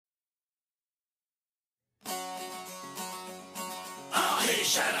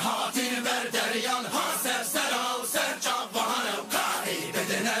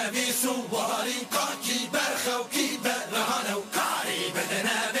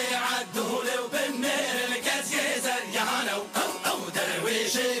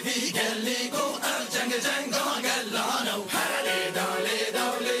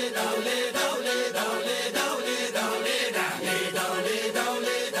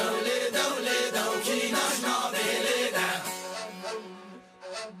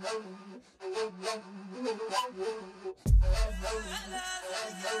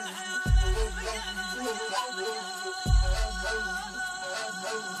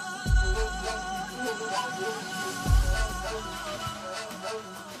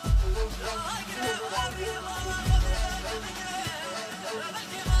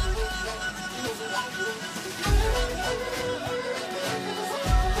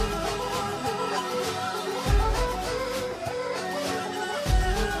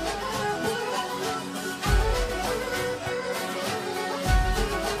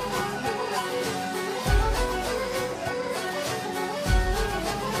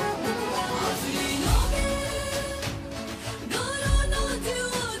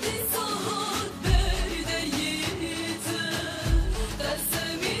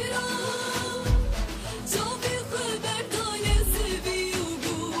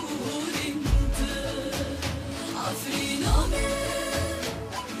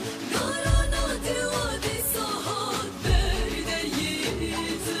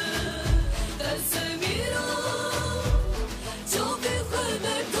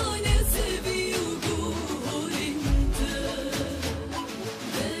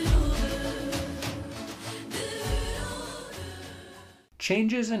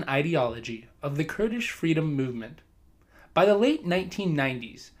Changes in ideology of the Kurdish Freedom Movement. By the late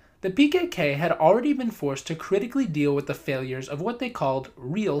 1990s, the PKK had already been forced to critically deal with the failures of what they called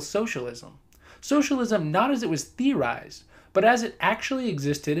real socialism. Socialism not as it was theorized, but as it actually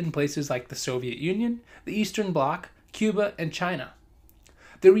existed in places like the Soviet Union, the Eastern Bloc, Cuba, and China.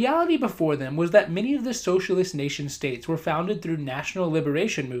 The reality before them was that many of the socialist nation-states were founded through national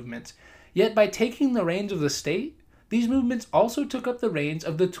liberation movements, yet by taking the reins of the state, these movements also took up the reins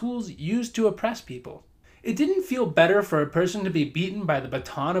of the tools used to oppress people. It didn't feel better for a person to be beaten by the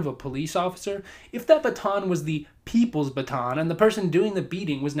baton of a police officer if that baton was the people's baton and the person doing the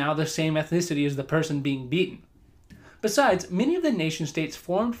beating was now the same ethnicity as the person being beaten. Besides, many of the nation-states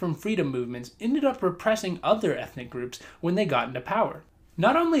formed from freedom movements ended up repressing other ethnic groups when they got into power.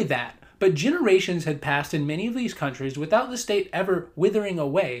 Not only that, but generations had passed in many of these countries without the state ever withering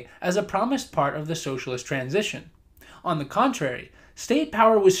away as a promised part of the socialist transition. On the contrary, state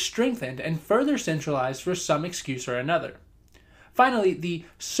power was strengthened and further centralized for some excuse or another. Finally, the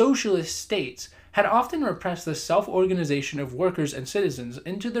socialist states had often repressed the self-organization of workers and citizens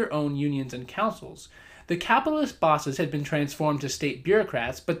into their own unions and councils. The capitalist bosses had been transformed to state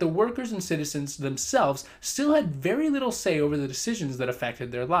bureaucrats, but the workers and citizens themselves still had very little say over the decisions that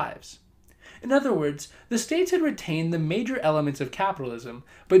affected their lives. In other words, the states had retained the major elements of capitalism,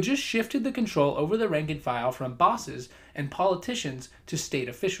 but just shifted the control over the rank and file from bosses and politicians to state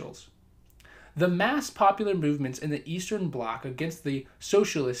officials. The mass popular movements in the Eastern Bloc against the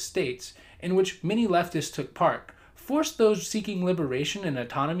socialist states, in which many leftists took part, forced those seeking liberation and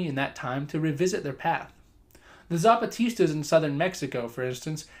autonomy in that time to revisit their path. The Zapatistas in southern Mexico, for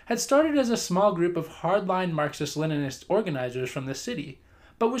instance, had started as a small group of hardline Marxist-Leninist organizers from the city,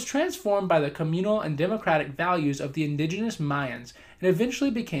 but was transformed by the communal and democratic values of the indigenous Mayans and eventually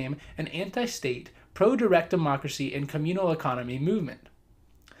became an anti-state, pro-direct democracy and communal economy movement.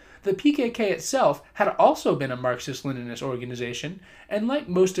 The PKK itself had also been a Marxist-Leninist organization, and like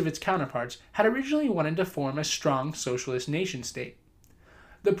most of its counterparts, had originally wanted to form a strong socialist nation-state.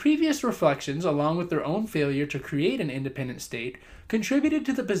 The previous reflections, along with their own failure to create an independent state, contributed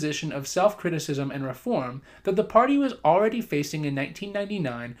to the position of self-criticism and reform that the party was already facing in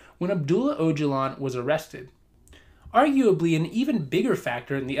 1999 when Abdullah Öcalan was arrested. Arguably an even bigger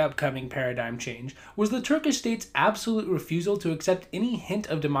factor in the upcoming paradigm change was the Turkish state's absolute refusal to accept any hint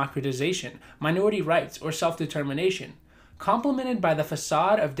of democratization, minority rights, or self-determination, complemented by the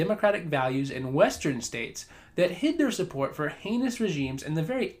facade of democratic values in Western states that hid their support for heinous regimes and the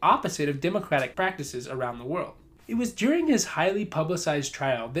very opposite of democratic practices around the world. It was during his highly publicized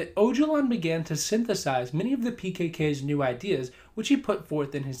trial that Öcalan began to synthesize many of the PKK's new ideas which he put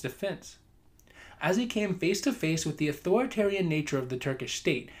forth in his defense. As he came face to face with the authoritarian nature of the Turkish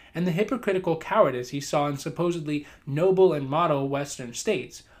state and the hypocritical cowardice he saw in supposedly noble and model Western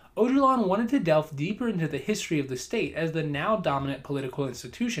states, Öcalan wanted to delve deeper into the history of the state as the now dominant political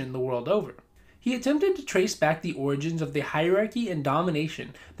institution the world over. He attempted to trace back the origins of the hierarchy and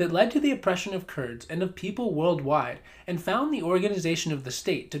domination that led to the oppression of Kurds and of people worldwide, and found the organization of the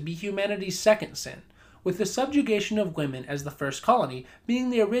state to be humanity's second sin, with the subjugation of women as the first colony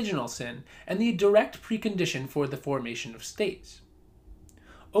being the original sin and the direct precondition for the formation of states.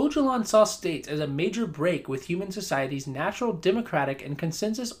 Öcalan saw states as a major break with human society's natural democratic and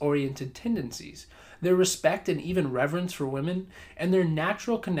consensus-oriented tendencies, their respect and even reverence for women, and their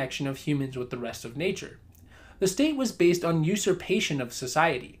natural connection of humans with the rest of nature. The state was based on usurpation of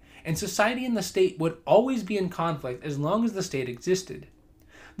society, and society and the state would always be in conflict as long as the state existed.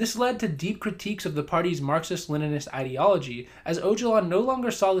 This led to deep critiques of the party's Marxist-Leninist ideology, as Öcalan no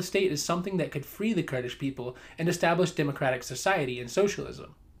longer saw the state as something that could free the Kurdish people and establish democratic society and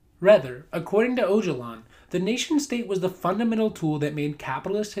socialism. Rather, according to Öcalan, the nation-state was the fundamental tool that made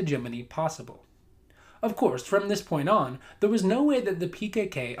capitalist hegemony possible. Of course, from this point on, there was no way that the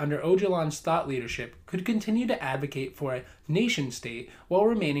PKK under Öcalan's thought leadership could continue to advocate for a nation-state while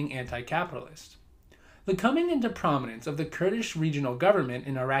remaining anti-capitalist. The coming into prominence of the Kurdish regional government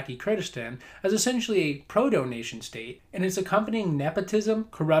in Iraqi Kurdistan as essentially a proto-nation state, and its accompanying nepotism,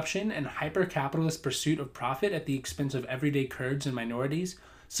 corruption, and hyper-capitalist pursuit of profit at the expense of everyday Kurds and minorities,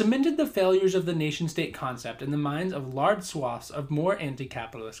 cemented the failures of the nation-state concept in the minds of large swaths of more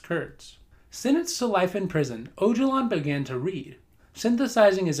anti-capitalist Kurds. Sentenced to life in prison, Öcalan began to read,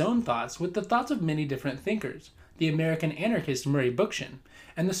 synthesizing his own thoughts with the thoughts of many different thinkers, the American anarchist Murray Bookchin,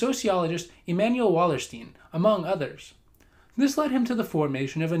 and the sociologist Emanuel Wallerstein, among others. This led him to the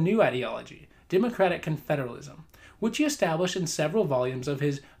formation of a new ideology, democratic confederalism, which he established in several volumes of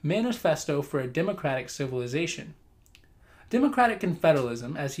his Manifesto for a Democratic Civilization. Democratic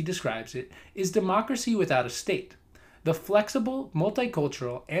confederalism, as he describes it, is democracy without a state, the flexible,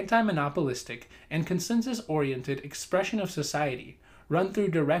 multicultural, anti-monopolistic, and consensus-oriented expression of society, run through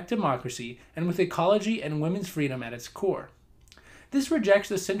direct democracy and with ecology and women's freedom at its core. This rejects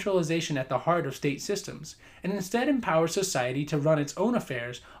the centralization at the heart of state systems, and instead empowers society to run its own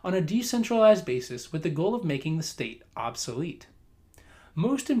affairs on a decentralized basis with the goal of making the state obsolete.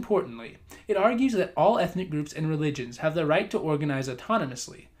 Most importantly, it argues that all ethnic groups and religions have the right to organize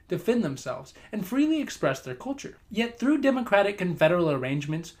autonomously, defend themselves, and freely express their culture. Yet through democratic confederal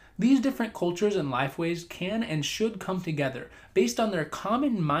arrangements, these different cultures and lifeways can and should come together based on their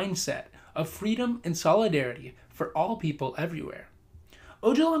common mindset of freedom and solidarity for all people everywhere.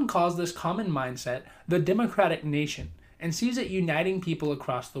 Öcalan calls this common mindset the democratic nation and sees it uniting people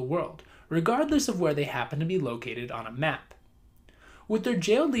across the world, regardless of where they happen to be located on a map. With their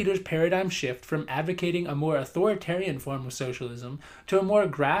jailed leaders' paradigm shift from advocating a more authoritarian form of socialism to a more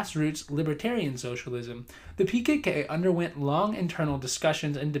grassroots libertarian socialism, the PKK underwent long internal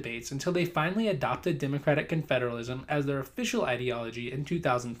discussions and debates until they finally adopted democratic confederalism as their official ideology in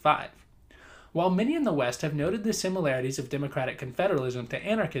 2005. While many in the West have noted the similarities of democratic confederalism to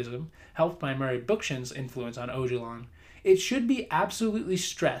anarchism, helped by Murray Bookchin's influence on Öcalan, it should be absolutely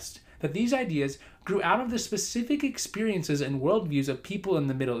stressed that these ideas grew out of the specific experiences and worldviews of people in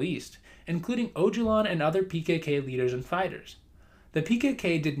the Middle East, including Öcalan and other PKK leaders and fighters. The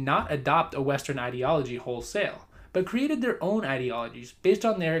PKK did not adopt a Western ideology wholesale, but created their own ideologies based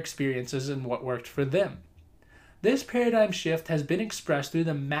on their experiences and what worked for them. This paradigm shift has been expressed through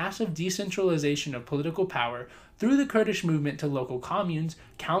the massive decentralization of political power through the Kurdish movement to local communes,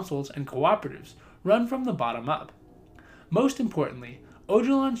 councils, and cooperatives, run from the bottom up. Most importantly,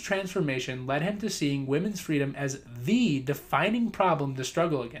 Öcalan's transformation led him to seeing women's freedom as the defining problem to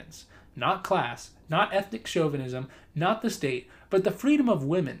struggle against, not class, not ethnic chauvinism, not the state, but the freedom of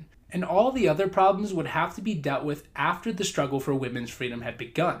women, and all the other problems would have to be dealt with after the struggle for women's freedom had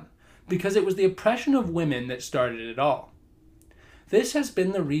begun, because it was the oppression of women that started it all. This has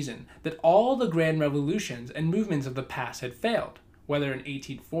been the reason that all the grand revolutions and movements of the past had failed, whether in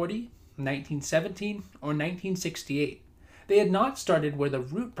 1840, 1917, or 1968. They had not started where the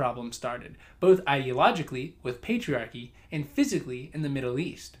root problem started, both ideologically, with patriarchy, and physically in the Middle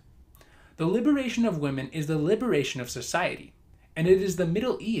East. The liberation of women is the liberation of society, and it is the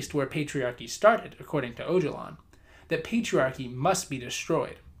Middle East where patriarchy started, according to Öcalan, that patriarchy must be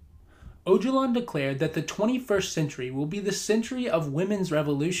destroyed. Öcalan declared that the 21st century will be the century of women's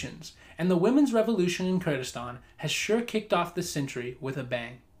revolutions, and the women's revolution in Kurdistan has sure kicked off the century with a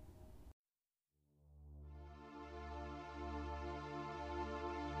bang.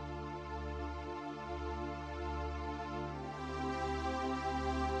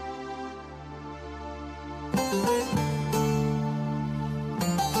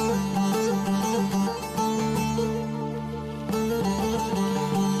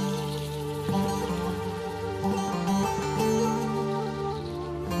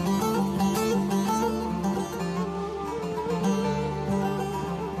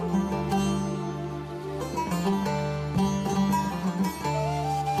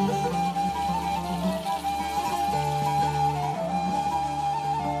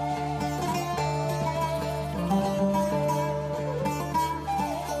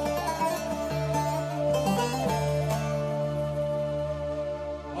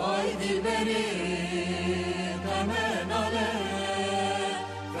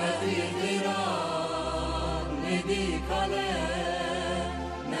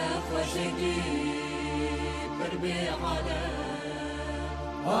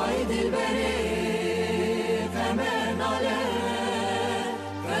 Ay dilbere femen ale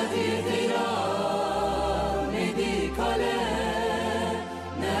Fethî Tigran nedi kale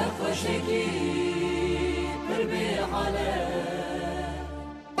Nefeşeki pir bihale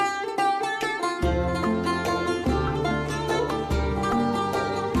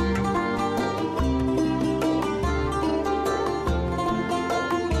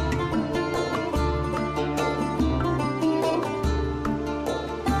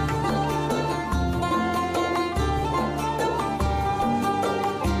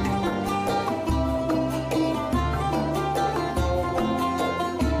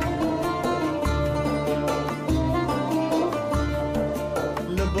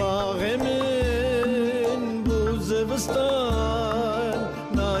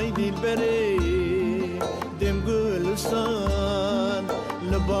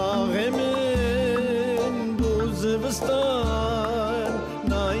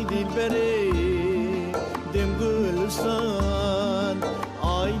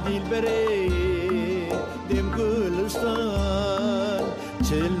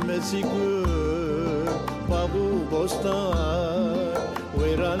Sigur babu bostan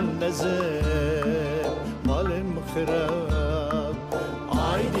weran nazar malim kharab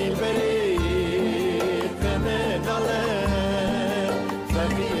ay dilbere femen ale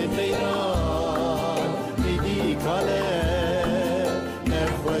Fethî Tigran nedi kale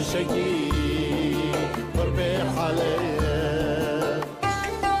nefeşeki pir bihale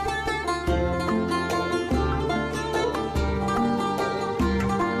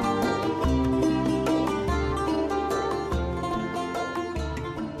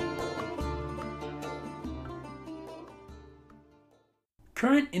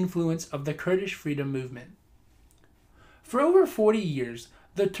Current influence of the Kurdish Freedom Movement. For over 40 years,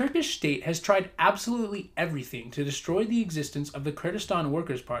 the Turkish state has tried absolutely everything to destroy the existence of the Kurdistan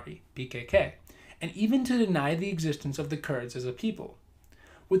Workers' Party, PKK, and even to deny the existence of the Kurds as a people.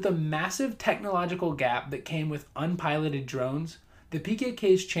 With the massive technological gap that came with unpiloted drones, the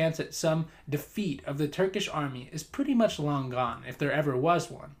PKK's chance at some defeat of the Turkish army is pretty much long gone, if there ever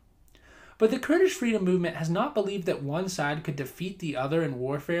was one. But the Kurdish Freedom Movement has not believed that one side could defeat the other in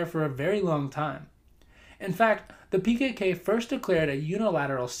warfare for a very long time. In fact, the PKK first declared a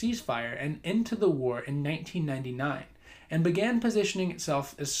unilateral ceasefire and end to the war in 1999, and began positioning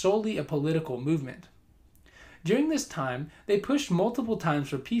itself as solely a political movement. During this time, they pushed multiple times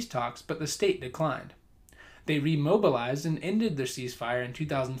for peace talks, but the state declined. They remobilized and ended their ceasefire in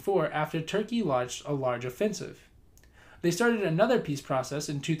 2004 after Turkey launched a large offensive. They started another peace process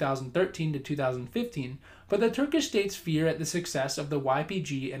in 2013 to 2015, but the Turkish state's fear at the success of the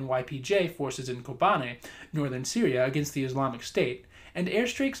YPG and YPJ forces in Kobane, northern Syria, against the Islamic State, and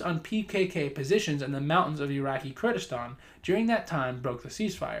airstrikes on PKK positions in the mountains of Iraqi Kurdistan during that time broke the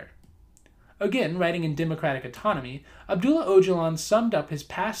ceasefire. Again, writing in Democratic Autonomy, Abdullah Öcalan summed up his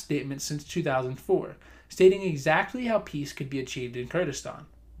past statements since 2004, stating exactly how peace could be achieved in Kurdistan.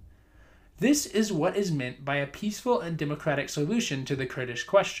 This is what is meant by a peaceful and democratic solution to the Kurdish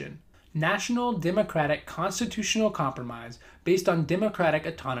question: national democratic constitutional compromise based on democratic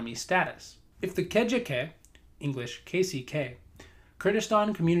autonomy status. If the KCK, English KCK,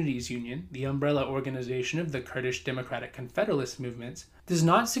 Kurdistan Communities Union, the umbrella organization of the Kurdish Democratic Confederalist movements, does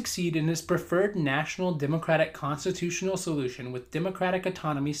not succeed in its preferred national democratic constitutional solution with democratic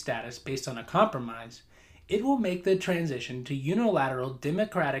autonomy status based on a compromise, it will make the transition to unilateral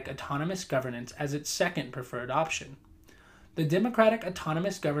democratic autonomous governance as its second preferred option. The democratic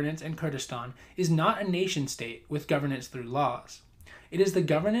autonomous governance in Kurdistan is not a nation-state with governance through laws. It is the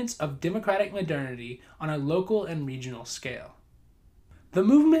governance of democratic modernity on a local and regional scale. The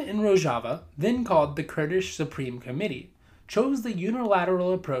movement in Rojava, then called the Kurdish Supreme Committee, chose the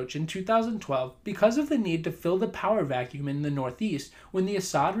unilateral approach in 2012 because of the need to fill the power vacuum in the northeast when the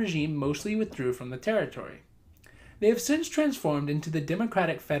Assad regime mostly withdrew from the territory. They have since transformed into the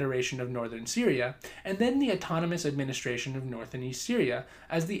Democratic Federation of Northern Syria and then the Autonomous Administration of North and East Syria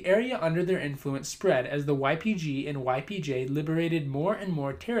as the area under their influence spread as the YPG and YPJ liberated more and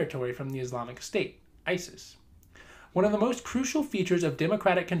more territory from the Islamic State, ISIS. One of the most crucial features of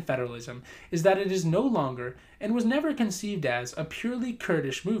democratic confederalism is that it is no longer, and was never conceived as, a purely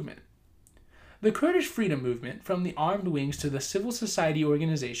Kurdish movement. The Kurdish Freedom Movement, from the armed wings to the civil society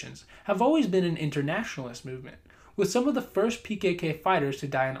organizations, have always been an internationalist movement, with some of the first PKK fighters to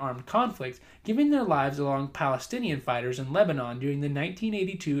die in armed conflict giving their lives along Palestinian fighters in Lebanon during the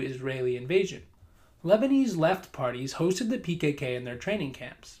 1982 Israeli invasion. Lebanese left parties hosted the PKK in their training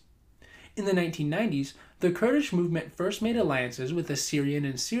camps. In the 1990s, the Kurdish movement first made alliances with the Syrian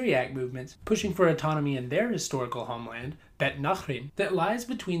and Syriac movements pushing for autonomy in their historical homeland, Bet Nahrin, that lies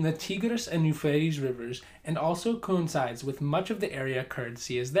between the Tigris and Euphrates rivers and also coincides with much of the area Kurds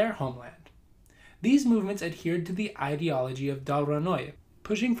see as their homeland. These movements adhered to the ideology of Dalranoy,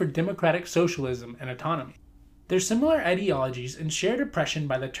 pushing for democratic socialism and autonomy. Their similar ideologies and shared oppression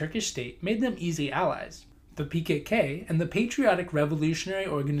by the Turkish state made them easy allies. The PKK and the Patriotic Revolutionary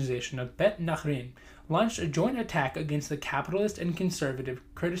Organization of Bet Nahrin launched a joint attack against the capitalist and conservative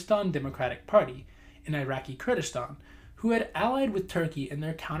Kurdistan Democratic Party in Iraqi Kurdistan, who had allied with Turkey in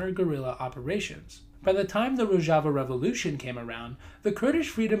their counter-guerrilla operations. By the time the Rojava Revolution came around, the Kurdish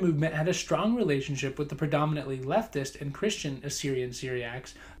Freedom Movement had a strong relationship with the predominantly leftist and Christian Assyrian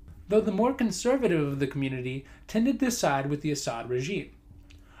Syriacs, though the more conservative of the community tended to side with the Assad regime.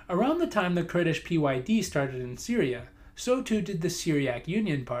 Around the time the Kurdish PYD started in Syria, so too did the Syriac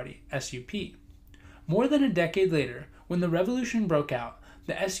Union Party, SUP. More than a decade later, when the revolution broke out,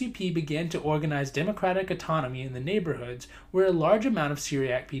 the SUP began to organize democratic autonomy in the neighborhoods where a large amount of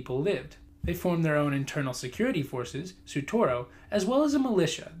Syriac people lived. They formed their own internal security forces, Sutoro, as well as a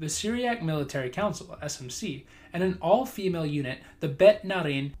militia, the Syriac Military Council, SMC, and an all-female unit, the Bet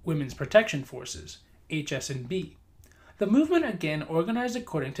Nahrin Women's Protection Forces, HSNB. The movement again organized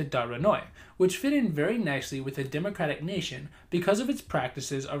according to Dalranoy, which fit in very nicely with a democratic nation because of its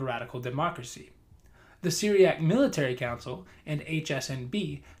practices of radical democracy. The Syriac Military Council, and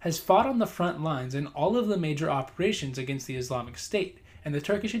HSNB, has fought on the front lines in all of the major operations against the Islamic State and the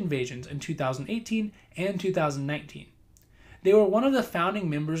Turkish invasions in 2018 and 2019. They were one of the founding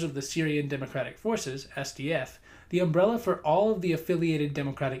members of the Syrian Democratic Forces, SDF, the umbrella for all of the affiliated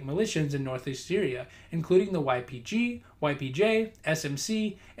democratic militias in northeast Syria, including the YPG, YPJ,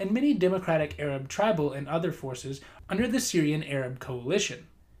 SMC, and many democratic Arab tribal and other forces under the Syrian Arab Coalition.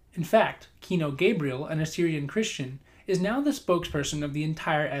 In fact, Kino Gabriel, an Assyrian Christian, is now the spokesperson of the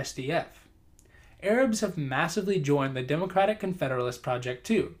entire SDF. Arabs have massively joined the Democratic Confederalist Project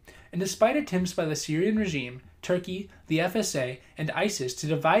too, and despite attempts by the Syrian regime, Turkey, the FSA, and ISIS to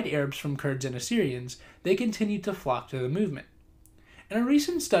divide Arabs from Kurds and Assyrians, they continue to flock to the movement. In a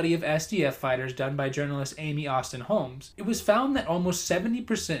recent study of SDF fighters done by journalist Amy Austin Holmes, it was found that almost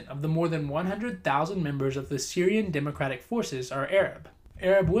 70% of the more than 100,000 members of the Syrian Democratic Forces are Arab.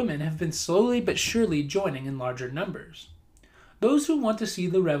 Arab women have been slowly but surely joining in larger numbers. Those who want to see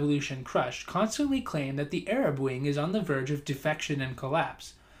the revolution crushed constantly claim that the Arab wing is on the verge of defection and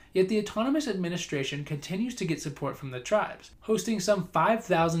collapse, yet the autonomous administration continues to get support from the tribes, hosting some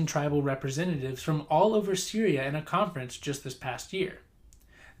 5,000 tribal representatives from all over Syria in a conference just this past year.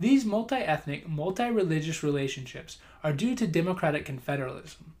 These multi-ethnic, multi-religious relationships are due to democratic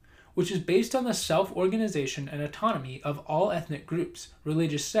confederalism, which is based on the self-organization and autonomy of all ethnic groups,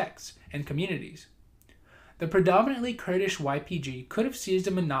 religious sects, and communities. The predominantly Kurdish YPG could have seized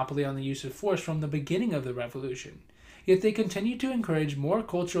a monopoly on the use of force from the beginning of the revolution, yet they continue to encourage more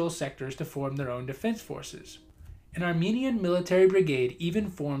cultural sectors to form their own defense forces. An Armenian military brigade even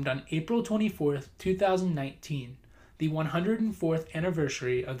formed on April 24, 2019, the 104th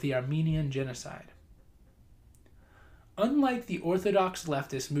anniversary of the Armenian Genocide. Unlike the orthodox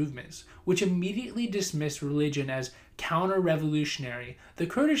leftist movements, which immediately dismiss religion as counter-revolutionary, the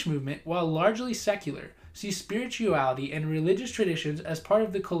Kurdish movement, while largely secular, sees spirituality and religious traditions as part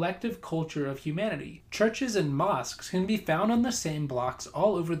of the collective culture of humanity. Churches and mosques can be found on the same blocks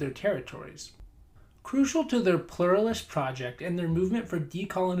all over their territories. Crucial to their pluralist project and their movement for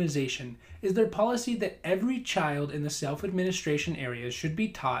decolonization is their policy that every child in the self-administration areas should be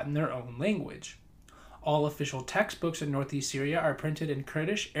taught in their own language. All official textbooks in northeast Syria are printed in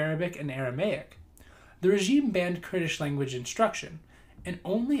Kurdish, Arabic, and Aramaic. The regime banned Kurdish language instruction, and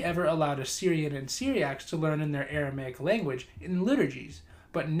only ever allowed Assyrian and Syriacs to learn in their Aramaic language in liturgies,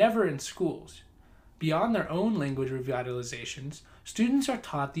 but never in schools. Beyond their own language revitalizations, students are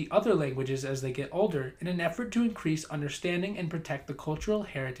taught the other languages as they get older in an effort to increase understanding and protect the cultural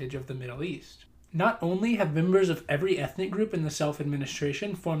heritage of the Middle East. Not only have members of every ethnic group in the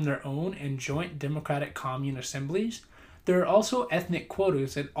self-administration formed their own and joint democratic commune assemblies, there are also ethnic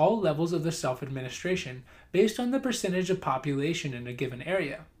quotas at all levels of the self-administration based on the percentage of population in a given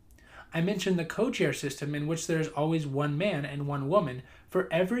area. I mentioned the co-chair system in which there is always one man and one woman for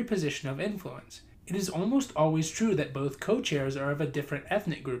every position of influence. It is almost always true that both co-chairs are of a different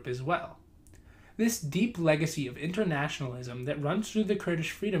ethnic group as well. This deep legacy of internationalism that runs through the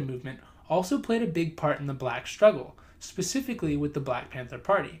Kurdish Freedom Movement also played a big part in the Black struggle, specifically with the Black Panther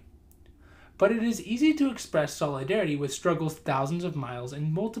Party. But it is easy to express solidarity with struggles thousands of miles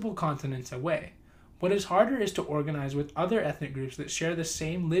and multiple continents away. What is harder is to organize with other ethnic groups that share the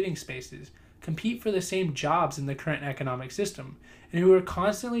same living spaces, compete for the same jobs in the current economic system, and who are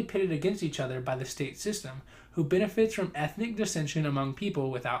constantly pitted against each other by the state system, who benefits from ethnic dissension among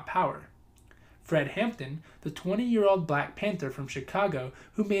people without power. Fred Hampton, the 20-year-old Black Panther from Chicago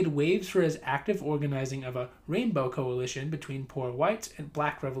who made waves for his active organizing of a rainbow coalition between poor whites and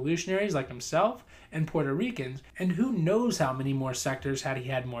black revolutionaries like himself and Puerto Ricans, and who knows how many more sectors had he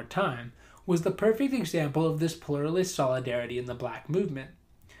had more time, was the perfect example of this pluralist solidarity in the black movement.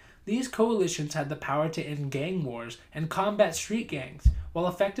 These coalitions had the power to end gang wars and combat street gangs while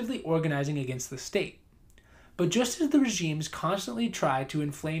effectively organizing against the state. But just as the regimes constantly tried to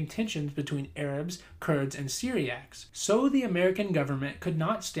inflame tensions between Arabs, Kurds, and Syriacs, so the American government could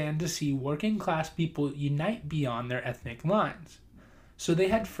not stand to see working-class people unite beyond their ethnic lines. So they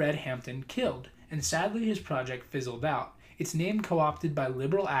had Fred Hampton killed, and sadly his project fizzled out, its name co-opted by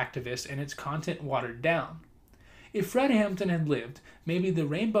liberal activists and its content watered down. If Fred Hampton had lived, maybe the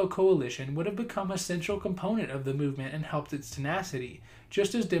Rainbow Coalition would have become a central component of the movement and helped its tenacity,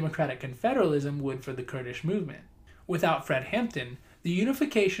 just as democratic confederalism would for the Kurdish movement. Without Fred Hampton, the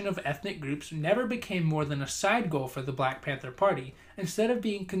unification of ethnic groups never became more than a side goal for the Black Panther Party, instead of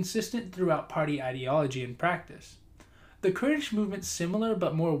being consistent throughout party ideology and practice. The Kurdish movement's similar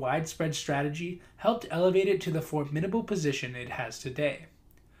but more widespread strategy helped elevate it to the formidable position it has today.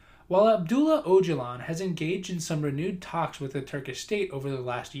 While Abdullah Öcalan has engaged in some renewed talks with the Turkish state over the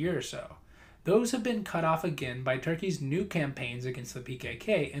last year or so, those have been cut off again by Turkey's new campaigns against the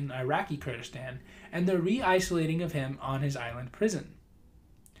PKK in Iraqi Kurdistan and the re-isolating of him on his island prison.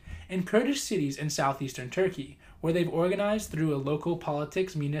 In Kurdish cities in southeastern Turkey, where they've organized through a local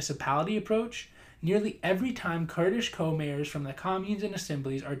politics municipality approach, nearly every time Kurdish co-mayors from the communes and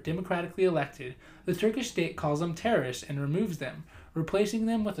assemblies are democratically elected, the Turkish state calls them terrorists and removes them, replacing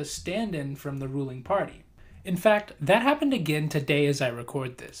them with a stand-in from the ruling party. In fact, that happened again today as I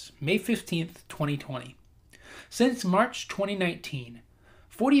record this, May 15th, 2020. Since March 2019,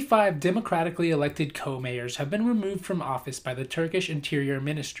 45 democratically elected co-mayors have been removed from office by the Turkish Interior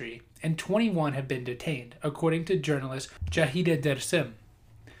Ministry, and 21 have been detained, according to journalist Cahide Dersim.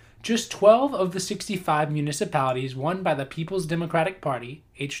 Just 12 of the 65 municipalities won by the People's Democratic Party,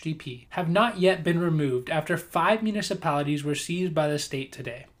 HDP, have not yet been removed after 5 municipalities were seized by the state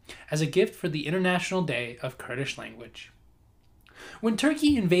today, as a gift for the International Day of Kurdish Language. When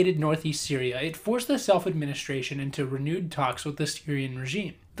Turkey invaded northeast Syria, it forced the self-administration into renewed talks with the Syrian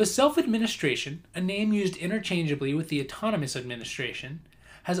regime. The self-administration, a name used interchangeably with the autonomous administration,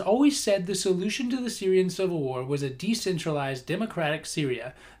 has always said the solution to the Syrian civil war was a decentralized democratic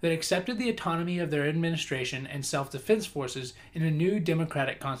Syria that accepted the autonomy of their administration and self-defense forces in a new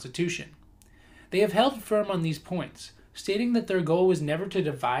democratic constitution. They have held firm on these points, stating that their goal was never to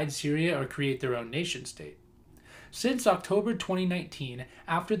divide Syria or create their own nation-state. Since October 2019,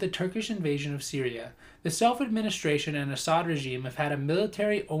 after the Turkish invasion of Syria, the self-administration and Assad regime have had a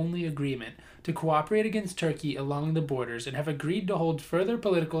military-only agreement to cooperate against Turkey along the borders and have agreed to hold further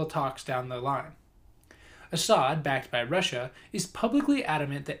political talks down the line. Assad, backed by Russia, is publicly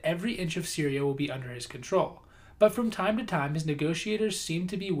adamant that every inch of Syria will be under his control, but from time to time his negotiators seem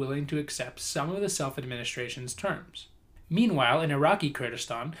to be willing to accept some of the self-administration's terms. Meanwhile, in Iraqi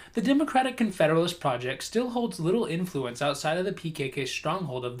Kurdistan, the Democratic Confederalist Project still holds little influence outside of the PKK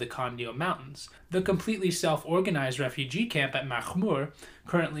stronghold of the Kandil Mountains, the completely self-organized refugee camp at Mehmûd,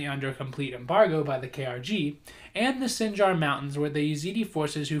 currently under complete embargo by the KRG, and the Sinjar Mountains where the Yazidi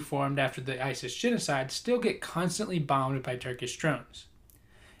forces who formed after the ISIS genocide still get constantly bombed by Turkish drones.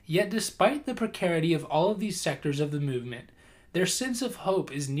 Yet despite the precarity of all of these sectors of the movement, their sense of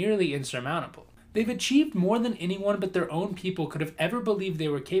hope is nearly insurmountable. They've achieved more than anyone but their own people could have ever believed they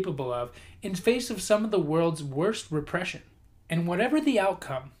were capable of in face of some of the world's worst repression. And whatever the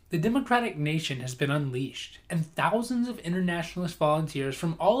outcome, the democratic nation has been unleashed, and thousands of internationalist volunteers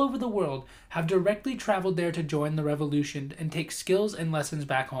from all over the world have directly traveled there to join the revolution and take skills and lessons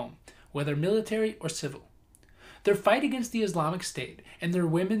back home, whether military or civil. Their fight against the Islamic State and their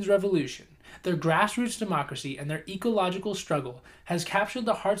women's revolution, their grassroots democracy, and their ecological struggle has captured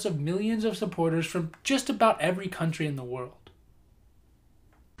the hearts of millions of supporters from just about every country in the world.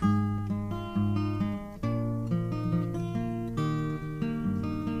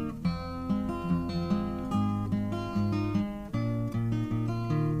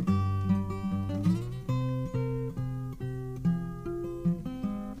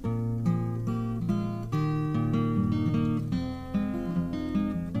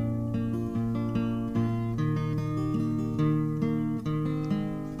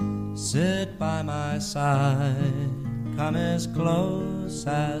 Sit by my side, come as close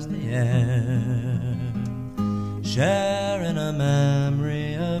as the air share in a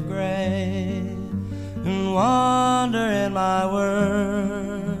memory of gray, and wander in my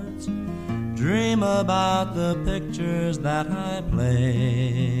words, dream about the pictures that I play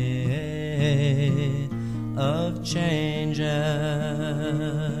of changes.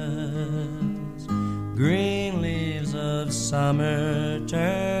 Green leaves of summer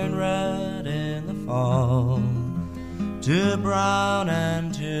turn red in the fall, to brown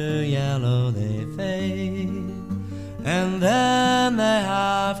and to yellow they fade, and then they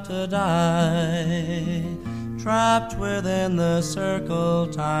have to die, trapped within the circle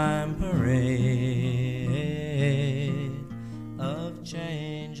time parade of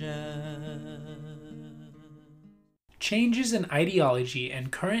changes. Changes in ideology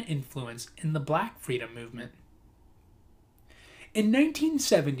and current influence in the Black Freedom Movement. In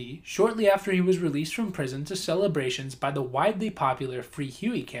 1970, shortly after he was released from prison to celebrations by the widely popular Free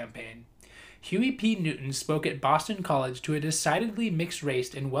Huey campaign, Huey P. Newton spoke at Boston College to a decidedly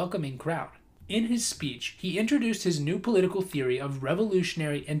mixed-raced and welcoming crowd. In his speech, he introduced his new political theory of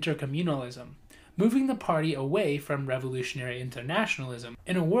revolutionary intercommunalism, moving the party away from revolutionary internationalism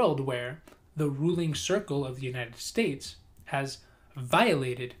in a world where the ruling circle of the United States has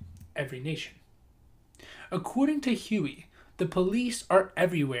violated every nation. According to Huey, the police are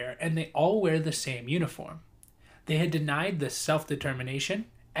everywhere and they all wear the same uniform. They had denied the self-determination,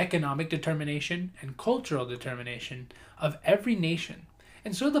 economic determination, and cultural determination of every nation,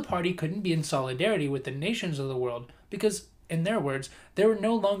 and so the party couldn't be in solidarity with the nations of the world because, in their words, there were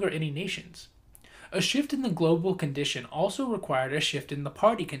no longer any nations. A shift in the global condition also required a shift in the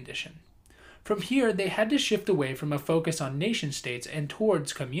party condition. From here, they had to shift away from a focus on nation-states and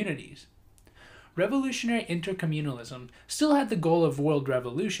towards communities. Revolutionary intercommunalism still had the goal of world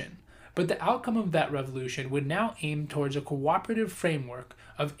revolution, but the outcome of that revolution would now aim towards a cooperative framework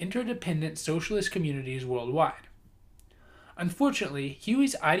of interdependent socialist communities worldwide. Unfortunately,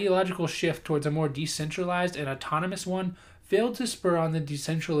 Huey's ideological shift towards a more decentralized and autonomous one failed to spur on the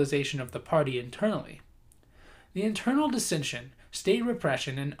decentralization of the party internally. The internal dissension, state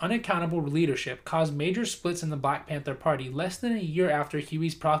repression, and unaccountable leadership caused major splits in the Black Panther Party less than a year after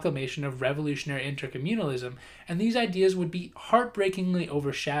Huey's proclamation of revolutionary intercommunalism, and these ideas would be heartbreakingly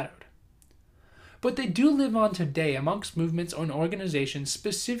overshadowed. But they do live on today amongst movements and organizations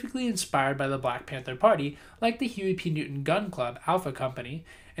specifically inspired by the Black Panther Party, like the Huey P. Newton Gun Club Alpha Company,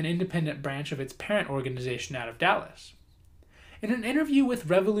 an independent branch of its parent organization out of Dallas. In an interview with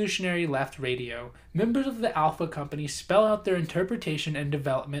Revolutionary Left Radio, members of the Alpha Company spell out their interpretation and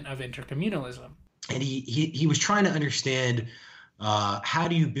development of intercommunalism. And he was trying to understand how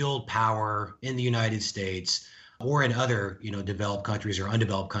do you build power in the United States or in other developed countries or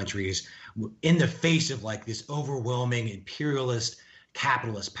undeveloped countries in the face of like this overwhelming imperialist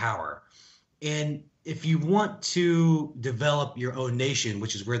capitalist power. And if you want to develop your own nation,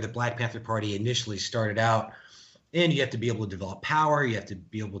 which is where the Black Panther Party initially started out, and you have to be able to develop power, you have to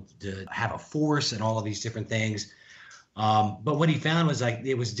be able to have a force and all of these different things. But what he found was like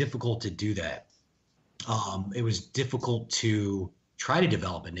it was difficult to do that. It was difficult to try to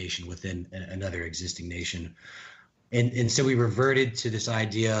develop a nation within another existing nation. And so we reverted to this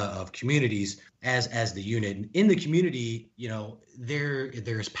idea of communities as the unit. And in the community,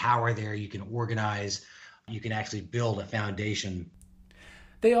 there's power there. You can organize, you can actually build a foundation.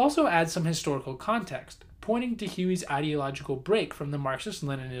 They also add some historical context, pointing to Huey's ideological break from the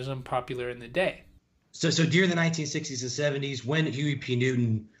Marxist-Leninism popular in the day. So during the 1960s and 70s, when Huey P.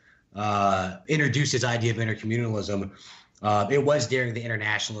 Newton introduced his idea of intercommunalism, it was during the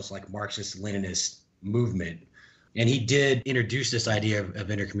internationalist, like Marxist-Leninist movement. And he did introduce this idea of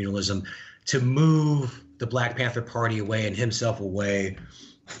intercommunalism to move the Black Panther Party away and himself away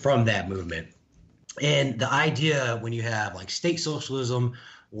from that movement. And the idea when you have like state socialism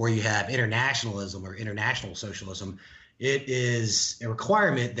or you have internationalism or international socialism, it is a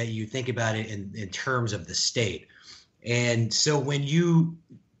requirement that you think about it in terms of the state. And so when you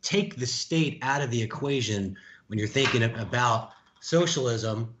take the state out of the equation, when you're thinking about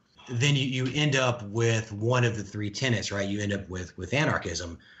socialism, then you end up with one of the three tenets, right? You end up with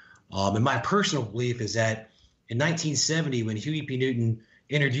anarchism. And my personal belief is that in 1970, when Huey P. Newton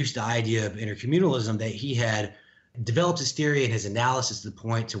introduced the idea of intercommunalism, that he had developed his theory and his analysis to the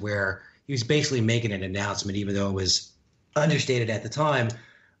point to where he was basically making an announcement, even though it was understated at the time,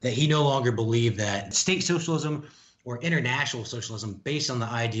 that he no longer believed that state socialism or international socialism based on the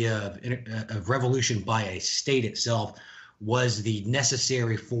idea of revolution by a state itself was the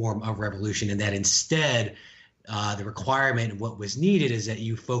necessary form of revolution, and that instead the requirement and what was needed is that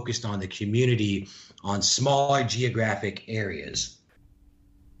you focused on the community on smaller geographic areas.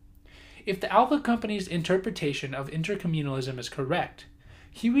 If the Alpha Company's interpretation of intercommunalism is correct,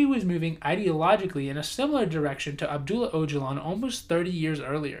 Huey was moving ideologically in a similar direction to Abdullah Öcalan almost 30 years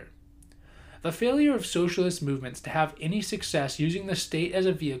earlier. The failure of socialist movements to have any success using the state as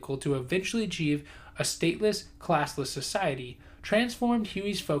a vehicle to eventually achieve a stateless, classless society transformed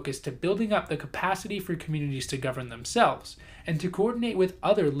Huey's focus to building up the capacity for communities to govern themselves and to coordinate with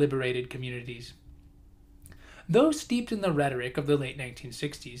other liberated communities. Though steeped in the rhetoric of the late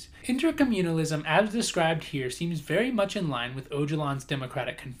 1960s, intercommunalism as described here seems very much in line with Öcalan's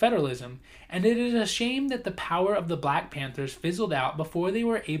democratic confederalism, and it is a shame that the power of the Black Panthers fizzled out before they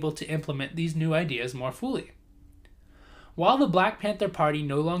were able to implement these new ideas more fully. While the Black Panther Party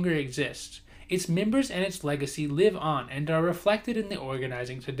no longer exists, its members and its legacy live on and are reflected in the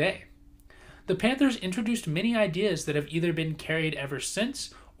organizing today. The Panthers introduced many ideas that have either been carried ever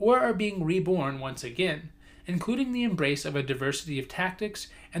since or are being reborn once again, including the embrace of a diversity of tactics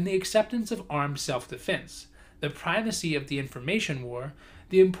and the acceptance of armed self-defense, the primacy of the information war,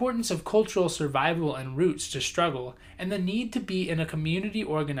 the importance of cultural survival and roots to struggle, and the need to be in a community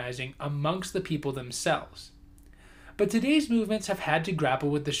organizing amongst the people themselves. But today's movements have had to grapple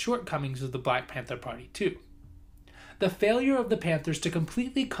with the shortcomings of the Black Panther Party too. The failure of the Panthers to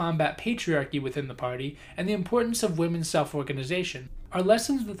completely combat patriarchy within the party and the importance of women's self-organization are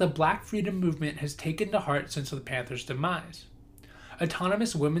lessons that the Black Freedom Movement has taken to heart since the Panthers' demise.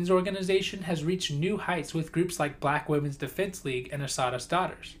 Autonomous women's organization has reached new heights with groups like Black Women's Defense League and Assata's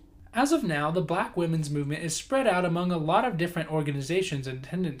Daughters. As of now, the Black women's movement is spread out among a lot of different organizations and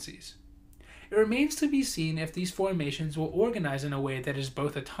tendencies. It remains to be seen if these formations will organize in a way that is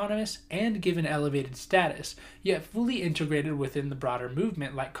both autonomous and give an elevated status, yet fully integrated within the broader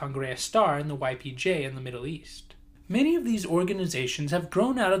movement like Congrès Star and the YPJ in the Middle East. Many of these organizations have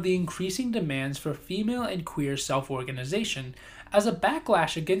grown out of the increasing demands for female and queer self-organization as a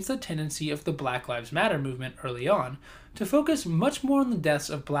backlash against the tendency of the Black Lives Matter movement early on to focus much more on the deaths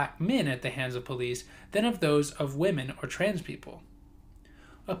of black men at the hands of police than of those of women or trans people.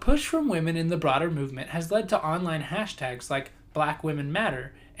 A push from women in the broader movement has led to online hashtags like Black Women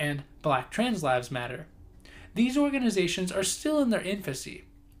Matter and Black Trans Lives Matter. These organizations are still in their infancy.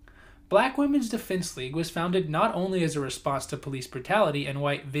 Black Women's Defense League was founded not only as a response to police brutality and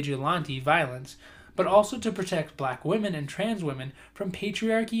white vigilante violence, but also to protect black women and trans women from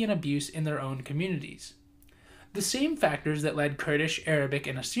patriarchy and abuse in their own communities. The same factors that led Kurdish, Arabic,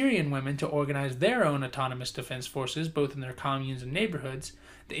 and Assyrian women to organize their own autonomous defense forces both in their communes and neighborhoods,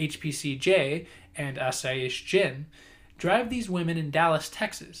 the HPCJ and Asayish Jin, drive these women in Dallas,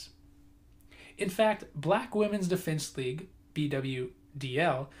 Texas. In fact, Black Women's Defense League,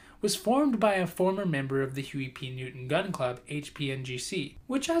 BWDL, was formed by a former member of the Huey P. Newton Gun Club, HPNGC,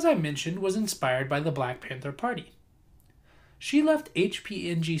 which, as I mentioned, was inspired by the Black Panther Party. She left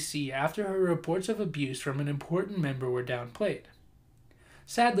HPNGC after her reports of abuse from an important member were downplayed.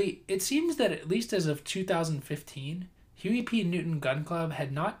 Sadly, it seems that at least as of 2015, Huey P. Newton Gun Club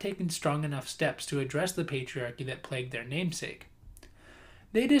had not taken strong enough steps to address the patriarchy that plagued their namesake.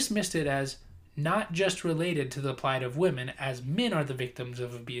 They dismissed it as not just related to the plight of women, as men are the victims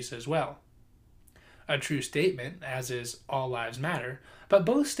of abuse as well. A true statement, as is All Lives Matter, but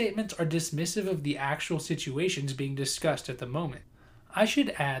both statements are dismissive of the actual situations being discussed at the moment. I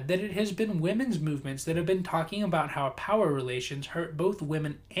should add that it has been women's movements that have been talking about how power relations hurt both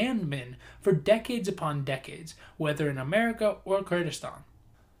women and men for decades upon decades, whether in America or Kurdistan.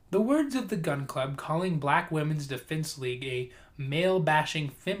 The words of the Gun Club calling Black Women's Defense League a male-bashing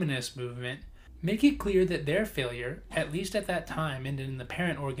feminist movement make it clear that their failure, at least at that time and in the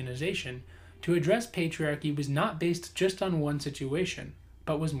parent organization, to address patriarchy was not based just on one situation,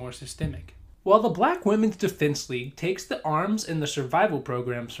 but was more systemic. While the Black Women's Defense League takes the arms and the survival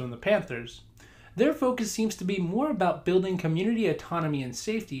programs from the Panthers, their focus seems to be more about building community autonomy and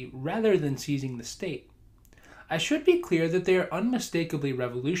safety rather than seizing the state. I should be clear that they are unmistakably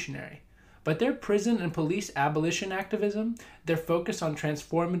revolutionary, but their prison and police abolition activism, their focus on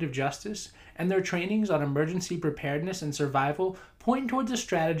transformative justice, and their trainings on emergency preparedness and survival point towards a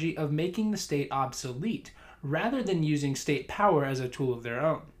strategy of making the state obsolete, rather than using state power as a tool of their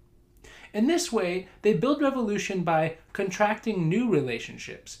own. In this way, they build revolution by contracting new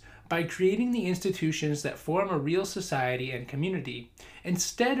relationships, by creating the institutions that form a real society and community,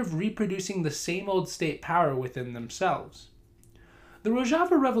 instead of reproducing the same old state power within themselves. The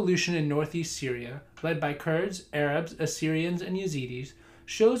Rojava Revolution in northeast Syria, led by Kurds, Arabs, Assyrians, and Yazidis,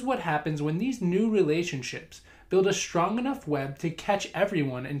 shows what happens when these new relationships build a strong enough web to catch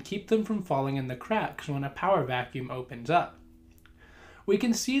everyone and keep them from falling in the cracks when a power vacuum opens up. we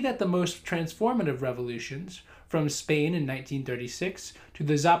can see that the most transformative revolutions, from Spain in 1936 to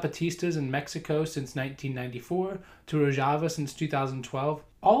the Zapatistas in Mexico since 1994 to Rojava since 2012,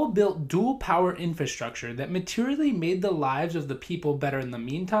 all built dual power infrastructure that materially made the lives of the people better in the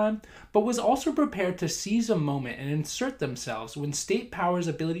meantime, but was also prepared to seize a moment and insert themselves when state power's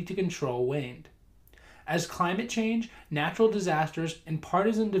ability to control waned. As climate change, natural disasters, and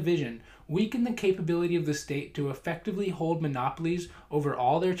partisan division weakened the capability of the state to effectively hold monopolies over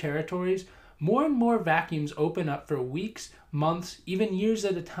all their territories, more and more vacuums open up for weeks, months, even years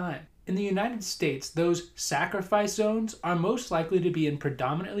at a time. In the United States, those sacrifice zones are most likely to be in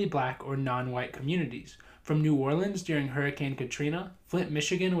predominantly black or non-white communities, from New Orleans during Hurricane Katrina, Flint,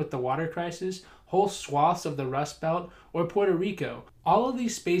 Michigan with the water crisis, whole swaths of the Rust Belt, or Puerto Rico. All of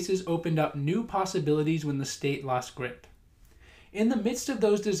these spaces opened up new possibilities when the state lost grip. In the midst of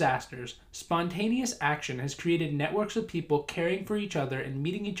those disasters, spontaneous action has created networks of people caring for each other and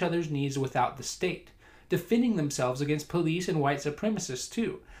meeting each other's needs without the state, defending themselves against police and white supremacists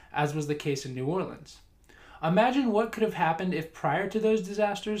too, as was the case in New Orleans. Imagine what could have happened if prior to those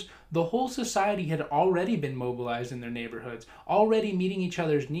disasters, the whole society had already been mobilized in their neighborhoods, already meeting each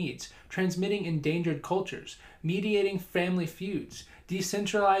other's needs, transmitting endangered cultures, mediating family feuds,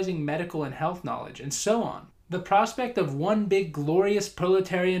 decentralizing medical and health knowledge, and so on. The prospect of one big glorious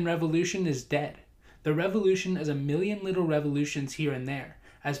proletarian revolution is dead. The revolution is a million little revolutions here and there,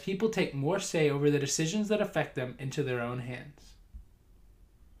 as people take more say over the decisions that affect them into their own hands.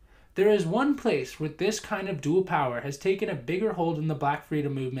 There is one place where this kind of dual power has taken a bigger hold in the Black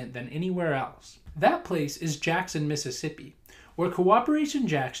Freedom Movement than anywhere else. That place is Jackson, Mississippi, where Cooperation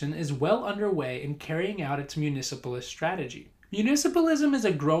Jackson is well underway in carrying out its municipalist strategy. Municipalism is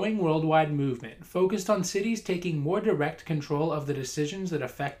a growing worldwide movement focused on cities taking more direct control of the decisions that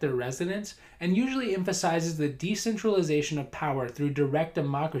affect their residents and usually emphasizes the decentralization of power through direct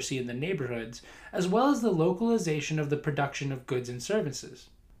democracy in the neighborhoods, as well as the localization of the production of goods and services.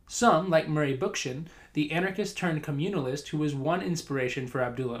 Some, like Murray Bookchin, the anarchist-turned-communalist who was one inspiration for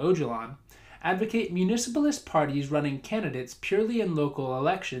Abdullah Öcalan, advocate municipalist parties running candidates purely in local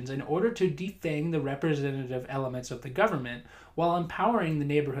elections in order to defang the representative elements of the government while empowering the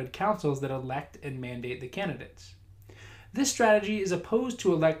neighborhood councils that elect and mandate the candidates. This strategy is opposed to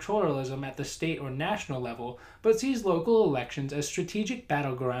electoralism at the state or national level, but sees local elections as strategic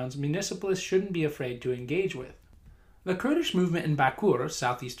battlegrounds municipalists shouldn't be afraid to engage with. The Kurdish movement in Bakur,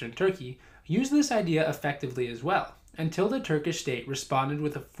 southeastern Turkey, used this idea effectively as well, until the Turkish state responded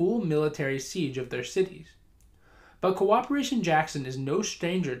with a full military siege of their cities. But Cooperation Jackson is no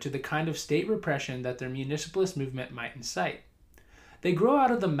stranger to the kind of state repression that their municipalist movement might incite. They grow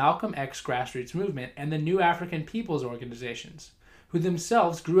out of the Malcolm X grassroots movement and the New African Peoples Organizations, who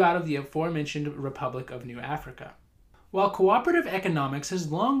themselves grew out of the aforementioned Republic of New Africa. While cooperative economics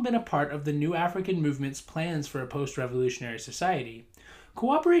has long been a part of the New African movement's plans for a post-revolutionary society,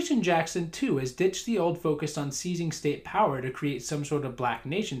 Cooperation Jackson too has ditched the old focus on seizing state power to create some sort of black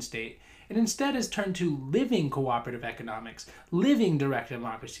nation state, and instead has turned to living cooperative economics, living direct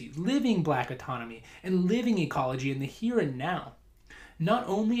democracy, living black autonomy, and living ecology in the here and now. Not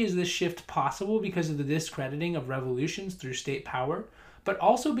only is this shift possible because of the discrediting of revolutions through state power, but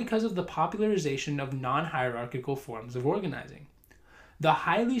also because of the popularization of non-hierarchical forms of organizing. The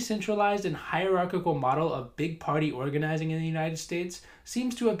highly centralized and hierarchical model of big party organizing in the United States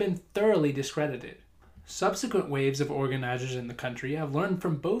seems to have been thoroughly discredited. Subsequent waves of organizers in the country have learned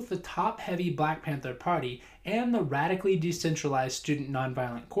from both the top-heavy Black Panther Party and the radically decentralized Student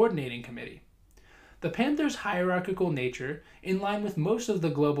Nonviolent Coordinating Committee. The Panthers' hierarchical nature, in line with most of the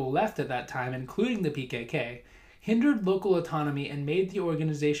global left at that time, including the PKK, hindered local autonomy and made the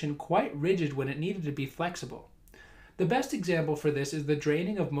organization quite rigid when it needed to be flexible. The best example for this is the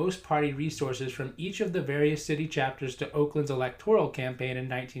draining of most party resources from each of the various city chapters to Oakland's electoral campaign in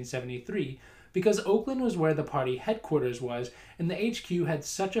 1973, because Oakland was where the party headquarters was, and the HQ had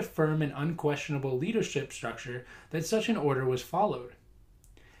such a firm and unquestionable leadership structure that such an order was followed.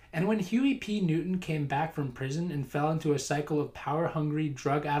 And when Huey P. Newton came back from prison and fell into a cycle of power-hungry,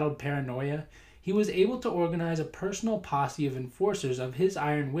 drug-addled paranoia, he was able to organize a personal posse of enforcers of his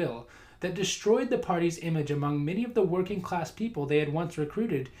iron will that destroyed the party's image among many of the working-class people they had once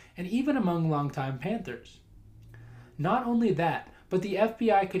recruited, and even among longtime Panthers. Not only that, but the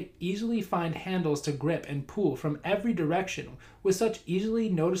FBI could easily find handles to grip and pull from every direction with such easily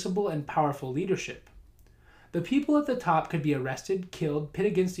noticeable and powerful leadership. The people at the top could be arrested, killed, pit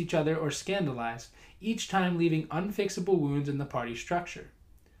against each other, or scandalized, each time leaving unfixable wounds in the party structure.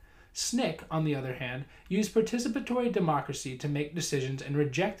 SNCC, on the other hand, used participatory democracy to make decisions and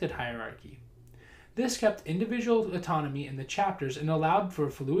rejected hierarchy. This kept individual autonomy in the chapters and allowed for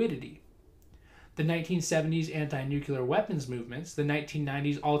fluidity. The 1970s anti-nuclear weapons movements, the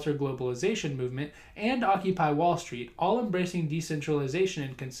 1990s alter globalization movement, and Occupy Wall Street, all embracing decentralization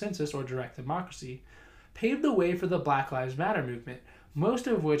and consensus or direct democracy, paved the way for the Black Lives Matter movement, most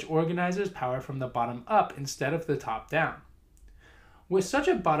of which organizes power from the bottom up instead of the top down. With such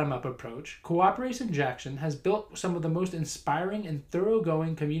a bottom-up approach, Cooperation Jackson has built some of the most inspiring and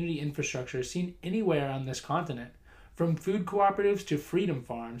thoroughgoing community infrastructure seen anywhere on this continent, from food cooperatives to freedom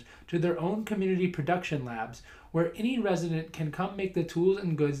farms to their own community production labs, where any resident can come make the tools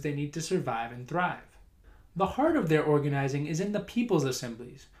and goods they need to survive and thrive. The heart of their organizing is in the People's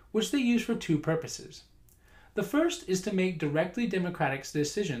Assemblies, which they use for two purposes. The first is to make directly democratic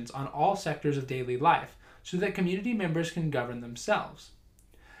decisions on all sectors of daily life, so that community members can govern themselves.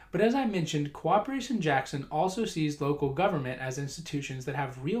 But as I mentioned, Cooperation Jackson also sees local government as institutions that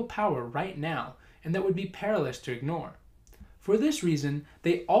have real power right now and that would be perilous to ignore. For this reason,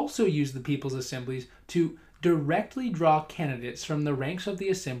 they also use the People's Assemblies to directly draw candidates from the ranks of the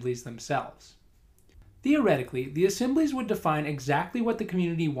assemblies themselves. Theoretically, the assemblies would define exactly what the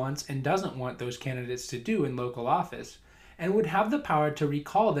community wants and doesn't want those candidates to do in local office, and would have the power to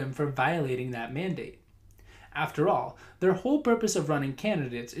recall them for violating that mandate. After all, their whole purpose of running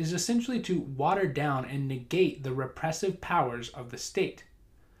candidates is essentially to water down and negate the repressive powers of the state.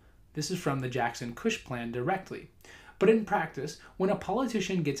 This is from the Jackson-Kush plan directly. But in practice, when a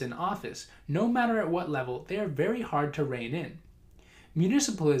politician gets in office, no matter at what level, they are very hard to rein in.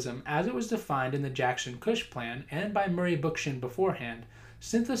 Municipalism, as it was defined in the Jackson-Kush plan and by Murray Bookchin beforehand,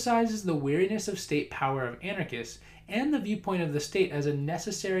 synthesizes the weariness of state power of anarchists and the viewpoint of the state as a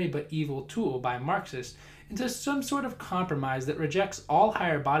necessary but evil tool by Marxists into some sort of compromise that rejects all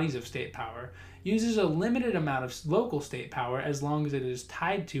higher bodies of state power, uses a limited amount of local state power as long as it is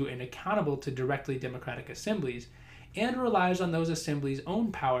tied to and accountable to directly democratic assemblies, and relies on those assemblies'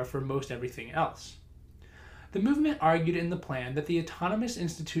 own power for most everything else. The movement argued in the plan that the autonomous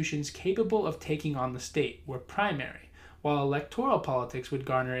institutions capable of taking on the state were primary, while electoral politics would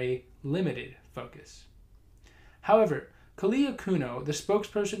garner a limited focus. However, Kalia Kuno, the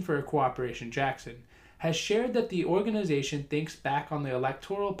spokesperson for Cooperation Jackson, has shared that the organization thinks back on the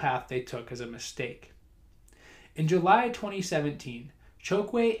electoral path they took as a mistake. In July 2017,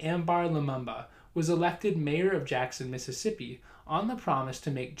 Chokwe Ambar Lumumba was elected mayor of Jackson, Mississippi, on the promise to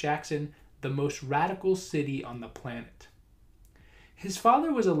make Jackson the most radical city on the planet. His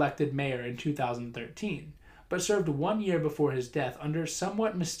father was elected mayor in 2013, but served 1 year before his death under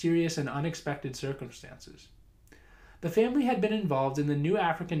somewhat mysterious and unexpected circumstances. The family had been involved in the New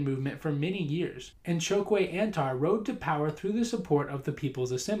African movement for many years, and Chokwe Antar rode to power through the support of the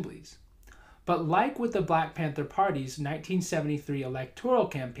People's Assemblies. But like with the Black Panther Party's 1973 electoral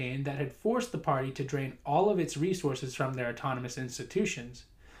campaign that had forced the party to drain all of its resources from their autonomous institutions,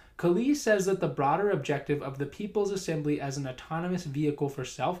 Kali says that the broader objective of the People's Assembly as an autonomous vehicle for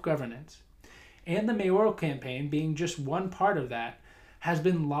self-governance, and the mayoral campaign being just one part of that, has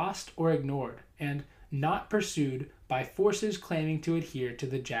been lost or ignored, and not pursued by forces claiming to adhere to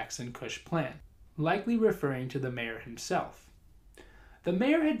the Jackson-Kush plan, likely referring to the mayor himself. The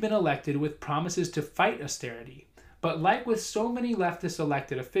mayor had been elected with promises to fight austerity, but like with so many leftist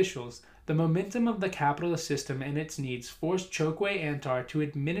elected officials, the momentum of the capitalist system and its needs forced Chokwe Antar to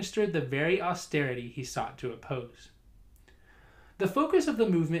administer the very austerity he sought to oppose. The focus of the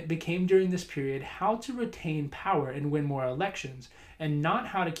movement became during this period how to retain power and win more elections, and not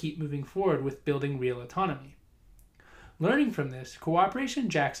how to keep moving forward with building real autonomy. Learning from this, Cooperation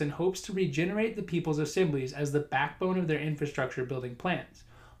Jackson hopes to regenerate the People's Assemblies as the backbone of their infrastructure building plans,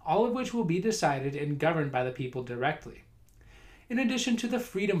 all of which will be decided and governed by the people directly. In addition to the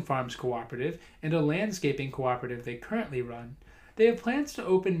Freedom Farms Cooperative and a landscaping cooperative they currently run, they have plans to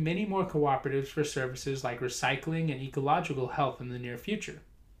open many more cooperatives for services like recycling and ecological health in the near future.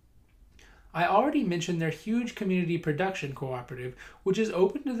 I already mentioned their huge community production cooperative, which is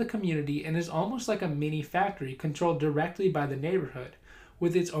open to the community and is almost like a mini factory controlled directly by the neighborhood,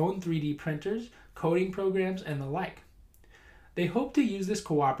 with its own 3D printers, coding programs, and the like. They hope to use this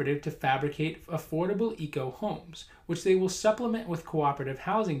cooperative to fabricate affordable eco-homes, which they will supplement with cooperative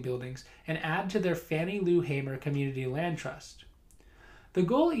housing buildings and add to their Fannie Lou Hamer Community Land Trust. The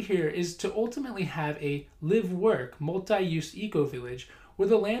goal here is to ultimately have a live-work, multi-use eco-village where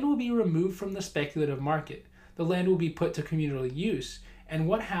the land will be removed from the speculative market, the land will be put to communal use, and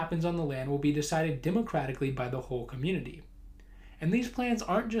what happens on the land will be decided democratically by the whole community. And these plans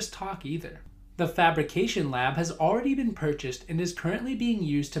aren't just talk either. The fabrication lab has already been purchased and is currently being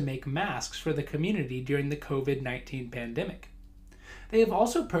used to make masks for the community during the COVID-19 pandemic. They have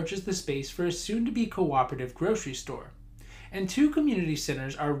also purchased the space for a soon-to-be cooperative grocery store. And 2 community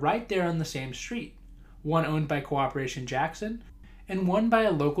centers are right there on the same street, one owned by Cooperation Jackson, and one by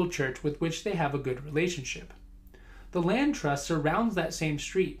a local church with which they have a good relationship. The land trust surrounds that same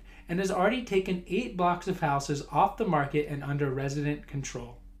street and has already taken 8 blocks of houses off the market and under resident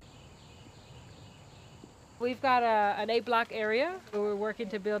control. We've got an 8-block area where we're working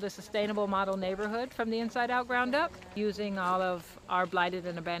to build a sustainable model neighborhood from the inside out, ground up, using all of our blighted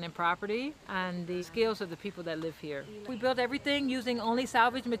and abandoned property and the skills of the people that live here. We build everything using only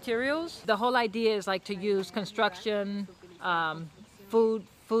salvaged materials. The whole idea is like to use construction,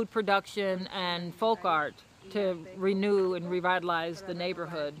 food production, and folk art to renew and revitalize the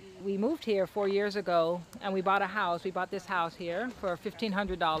neighborhood. We moved here 4 years ago and we bought a house. We bought this house here for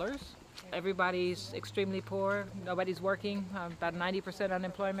 $1,500. Everybody's extremely poor. Nobody's working, about 90%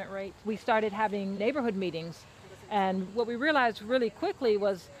 unemployment rate. We started having neighborhood meetings, and what we realized really quickly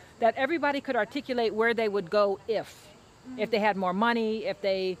was that everybody could articulate where they would go if they had more money, if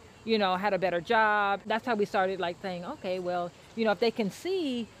they, had a better job. That's how we started saying, okay, well, if they can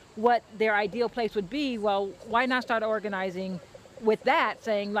see what their ideal place would be, well, why not start organizing with that,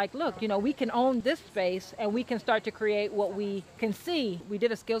 saying look, we can own this space and we can start to create what we can see. We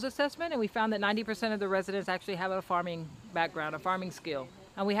did a skills assessment and we found that 90% of the residents actually have a farming background, a farming skill.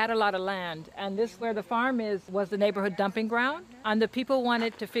 And we had a lot of land. And this, where the farm was the neighborhood dumping ground. And the people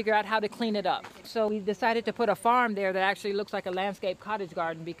wanted to figure out how to clean it up. So we decided to put a farm there that actually looks like a landscape cottage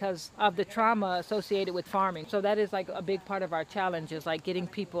garden because of the trauma associated with farming. So that is a big part of our challenge, is getting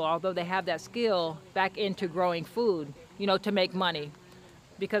people, although they have that skill, back into growing food, to make money.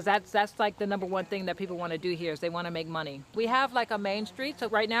 Because that's the number one thing that people want to do here, is they want to make money. We have a main street, so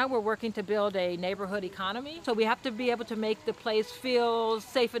right now we're working to build a neighborhood economy. So we have to be able to make the place feel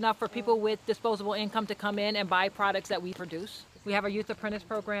safe enough for people with disposable income to come in and buy products that we produce. We have a youth apprentice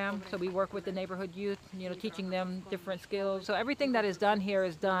program, so we work with the neighborhood youth, teaching them different skills. So everything that is done here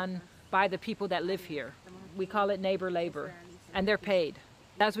is done by the people that live here. We call it neighbor labor, and they're paid.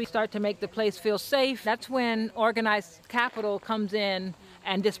 As we start to make the place feel safe, that's when organized capital comes in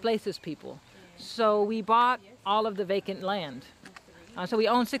and displaces people. So we bought all of the vacant land. So we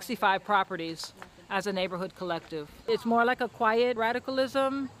own 65 properties as a neighborhood collective. It's more like a quiet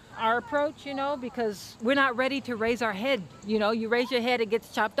radicalism, our approach, because we're not ready to raise our head. You raise your head, it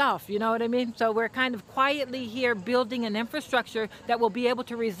gets chopped off, you know what I mean? So we're kind of quietly here building an infrastructure that will be able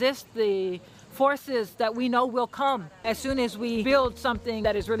to resist the forces that we know will come as soon as we build something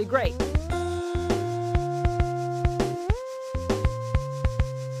that is really great.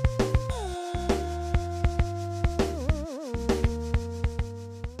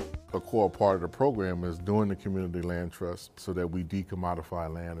 A core part of the program is doing the community land trust so that we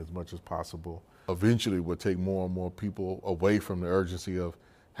decommodify land as much as possible. Eventually we'll take more and more people away from the urgency of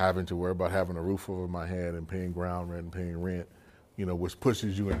having to worry about having a roof over my head and paying ground rent and paying rent, which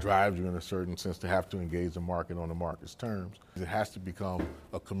pushes you and drives you in a certain sense to have to engage the market on the market's terms. It has to become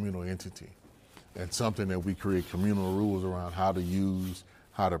a communal entity and something that we create communal rules around how to use,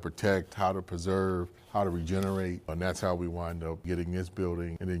 how to protect, how to preserve, how to regenerate. And that's how we wind up getting this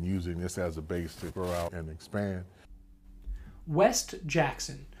building and then using this as a base to grow out and expand. West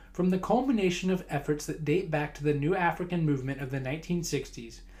Jackson, from the culmination of efforts that date back to the New African movement of the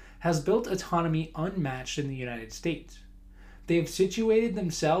 1960s, has built autonomy unmatched in the United States. They have situated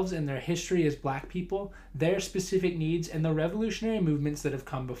themselves in their history as Black people, their specific needs, and the revolutionary movements that have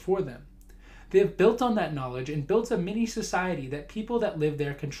come before them. They have built on that knowledge and built a mini-society that people that live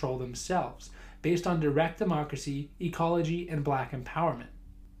there control themselves, based on direct democracy, ecology, and Black empowerment.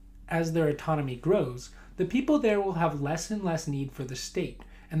 As their autonomy grows, the people there will have less and less need for the state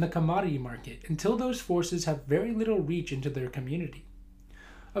and the commodity market until those forces have very little reach into their community.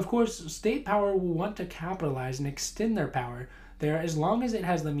 Of course, state power will want to capitalize and extend their power there as long as it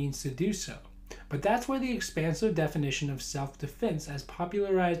has the means to do so. But that's where the expansive definition of self-defense as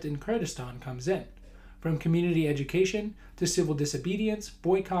popularized in Kurdistan comes in, from community education to civil disobedience,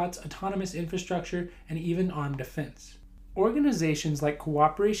 boycotts, autonomous infrastructure, and even armed defense. Organizations like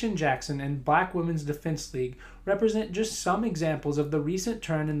Cooperation Jackson and Black Women's Defense League represent just some examples of the recent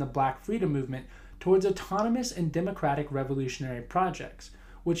turn in the Black Freedom Movement towards autonomous and democratic revolutionary projects,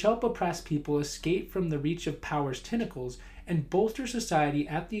 which help oppressed people escape from the reach of power's tentacles and bolster society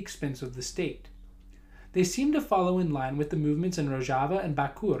at the expense of the state. They seem to follow in line with the movements in Rojava and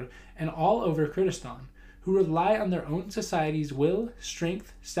Bakur and all over Kurdistan, who rely on their own society's will,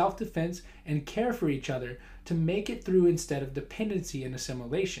 strength, self-defense, and care for each other to make it through instead of dependency and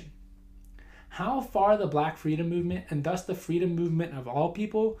assimilation. How far the Black Freedom Movement, and thus the freedom movement of all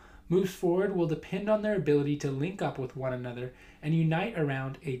people, moves forward will depend on their ability to link up with one another and unite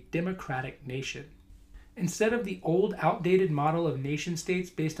around a democratic nation. Instead of the old, outdated model of nation-states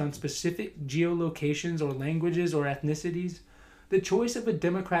based on specific geolocations or languages or ethnicities, the choice of a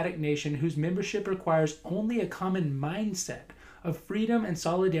democratic nation whose membership requires only a common mindset of freedom and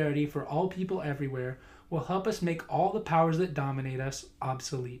solidarity for all people everywhere will help us make all the powers that dominate us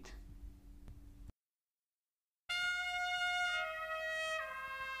obsolete.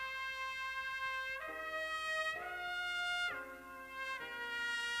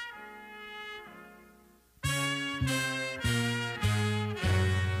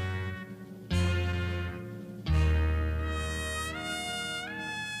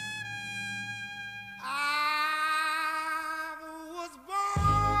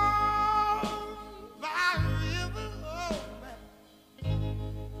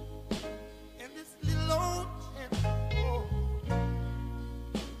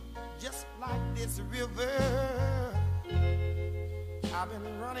 I've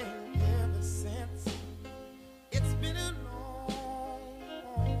been running ever since. It's been a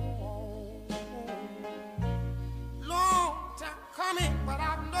long time coming, but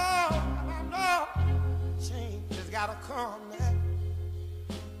I know change has gotta come now.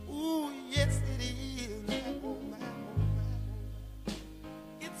 Ooh, yes it is. Oh man.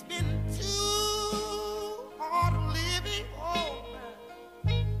 It's been too hard living, oh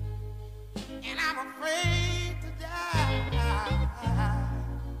man, and I'm afraid to die.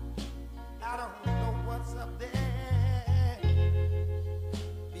 I don't know what's up there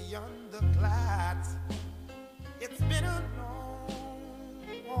beyond the clouds. It's been a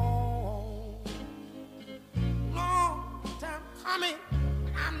long time coming.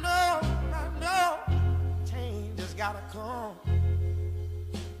 I know, change has gotta come.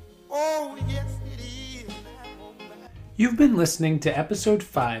 Oh, yes it is. You've been listening to episode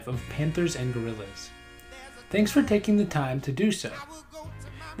 5 of Panthers and Guerrillas. Thanks for taking the time to do so.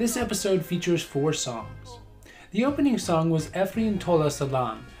 This episode features 4 songs. The opening song was Efrîn Tola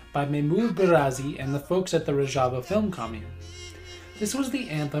Salan by Mehmûd Berazî and the folks at the Rojava Film Commune. This was the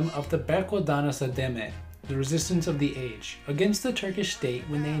anthem of the Berkodana Sademe, the resistance of the age, against the Turkish state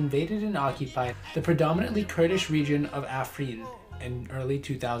when they invaded and occupied the predominantly Kurdish region of Efrîn in early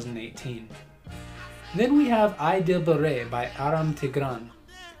 2018. Then we have Dilbere by Aram Tigran.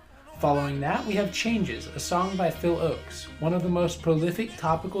 Following that, we have Changes, a song by Phil Ochs, one of the most prolific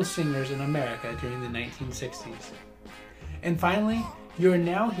topical singers in America during the 1960s. And finally, you are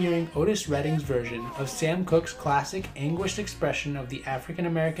now hearing Otis Redding's version of Sam Cooke's classic anguished expression of the African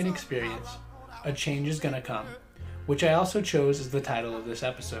American experience, A Change Is Gonna Come, which I also chose as the title of this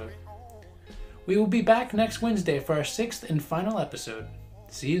episode. We will be back next Wednesday for our 6th and final episode.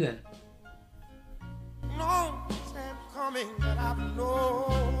 See you then. Long time coming, but I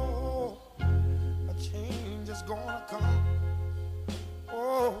know a change is gonna come.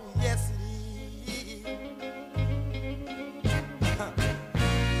 Oh, yes it is.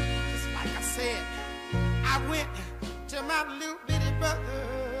 Just like I said, I went to my little bitty brother.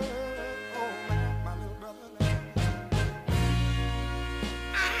 Oh, my little brother.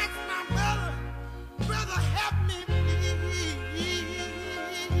 I asked my brother, help me, please.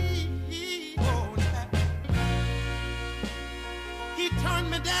 He turned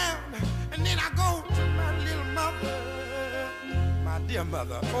me down, and then I go to my little mother, my dear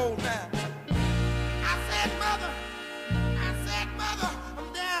mother, oh man. I said, mother, I'm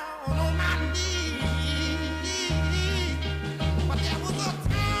down on my knees. But there was a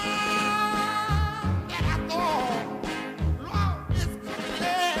time that I thought, Lord, this could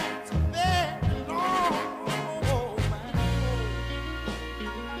last very long, oh man.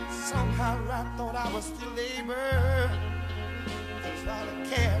 Somehow I thought I was still able try to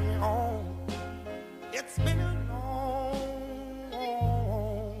carry on. It's been a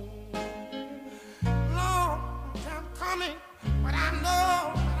long time coming, but I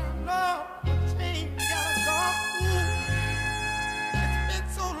know the change gotta come. It's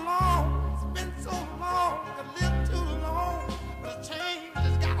been so long, a little too long, but the change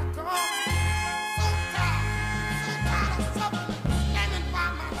has gotta come. So tired of suffering, standing by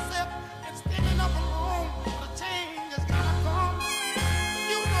myself and standing up alone. The change has gotta come.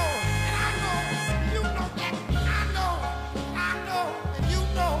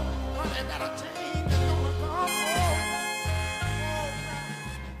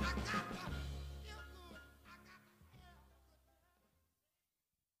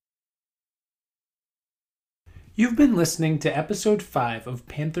 You've been listening to episode 5 of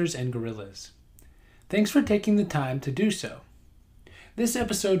Panthers and Guerrillas. Thanks for taking the time to do so. This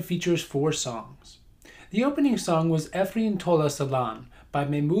episode features 4 songs. The opening song was Efrîn Tola Salan by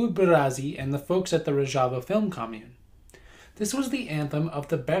Mehmûd Berazî and the folks at the Rojava Film Commune. This was the anthem of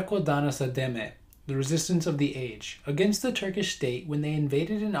the Berkodana Sademe, the resistance of the age, against the Turkish state when they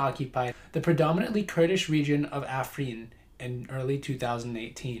invaded and occupied the predominantly Kurdish region of Efrîn in early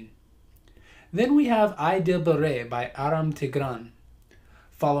 2018. Then we have I Dilbere by Aram Tigran.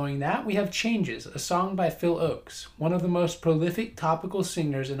 Following that, we have Changes, a song by Phil Ochs, one of the most prolific topical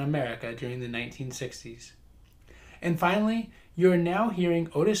singers in America during the 1960s. And finally, you are now hearing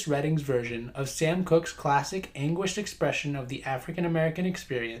Otis Redding's version of Sam Cooke's classic anguished expression of the African American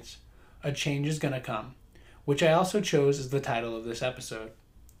experience, A Change Is Gonna Come, which I also chose as the title of this episode.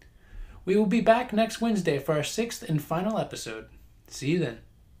 We will be back next Wednesday for our 6th and final episode. See you then.